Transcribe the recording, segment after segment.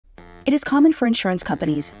It is common for insurance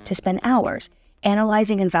companies to spend hours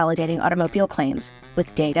analyzing and validating automobile claims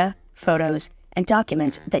with data, photos, and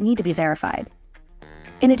documents that need to be verified.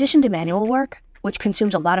 In addition to manual work, which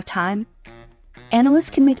consumes a lot of time, analysts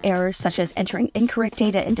can make errors such as entering incorrect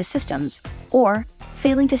data into systems or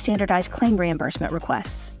failing to standardize claim reimbursement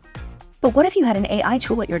requests. But what if you had an AI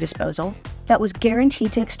tool at your disposal that was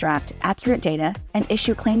guaranteed to extract accurate data and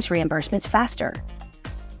issue claims reimbursements faster?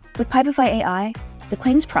 With Pipefy AI, the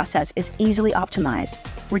claims process is easily optimized,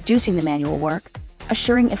 reducing the manual work,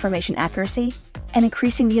 assuring information accuracy, and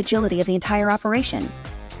increasing the agility of the entire operation.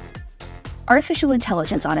 Artificial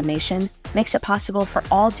intelligence automation makes it possible for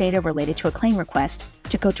all data related to a claim request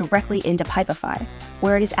to go directly into Pipefy,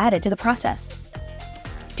 where it is added to the process.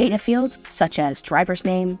 Data fields such as driver's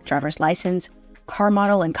name, driver's license, car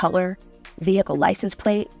model and color, vehicle license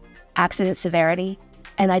plate, accident severity,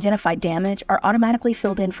 and identified damage are automatically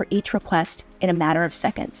filled in for each request in a matter of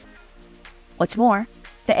seconds. What's more,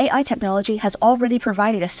 the AI technology has already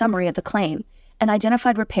provided a summary of the claim and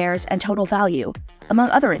identified repairs and total value,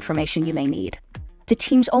 among other information you may need. The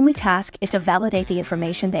team's only task is to validate the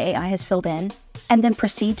information the AI has filled in and then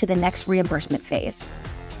proceed to the next reimbursement phase.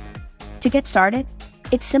 To get started,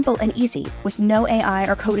 it's simple and easy with no AI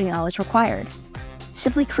or coding knowledge required.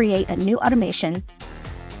 Simply create a new automation,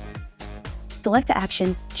 select the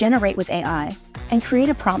action Generate with AI, and create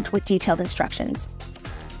a prompt with detailed instructions.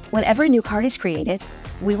 Whenever a new card is created,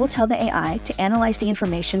 we will tell the AI to analyze the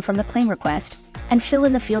information from the claim request and fill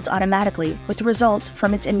in the fields automatically with the results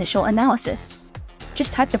from its initial analysis.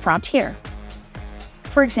 Just type the prompt here.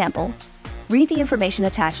 For example, read the information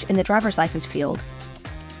attached in the driver's license field,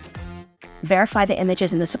 verify the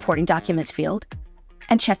images in the supporting documents field,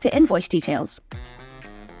 and check the invoice details.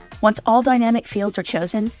 Once all dynamic fields are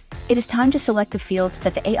chosen, it is time to select the fields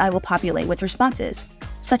that the AI will populate with responses,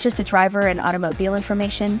 such as the driver and automobile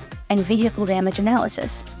information and vehicle damage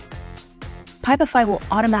analysis. Pipefy will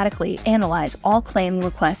automatically analyze all claim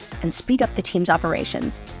requests and speed up the team's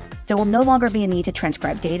operations. There will no longer be a need to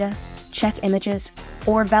transcribe data, check images,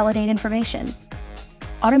 or validate information.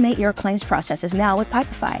 Automate your claims processes now with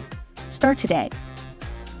Pipefy. Start today.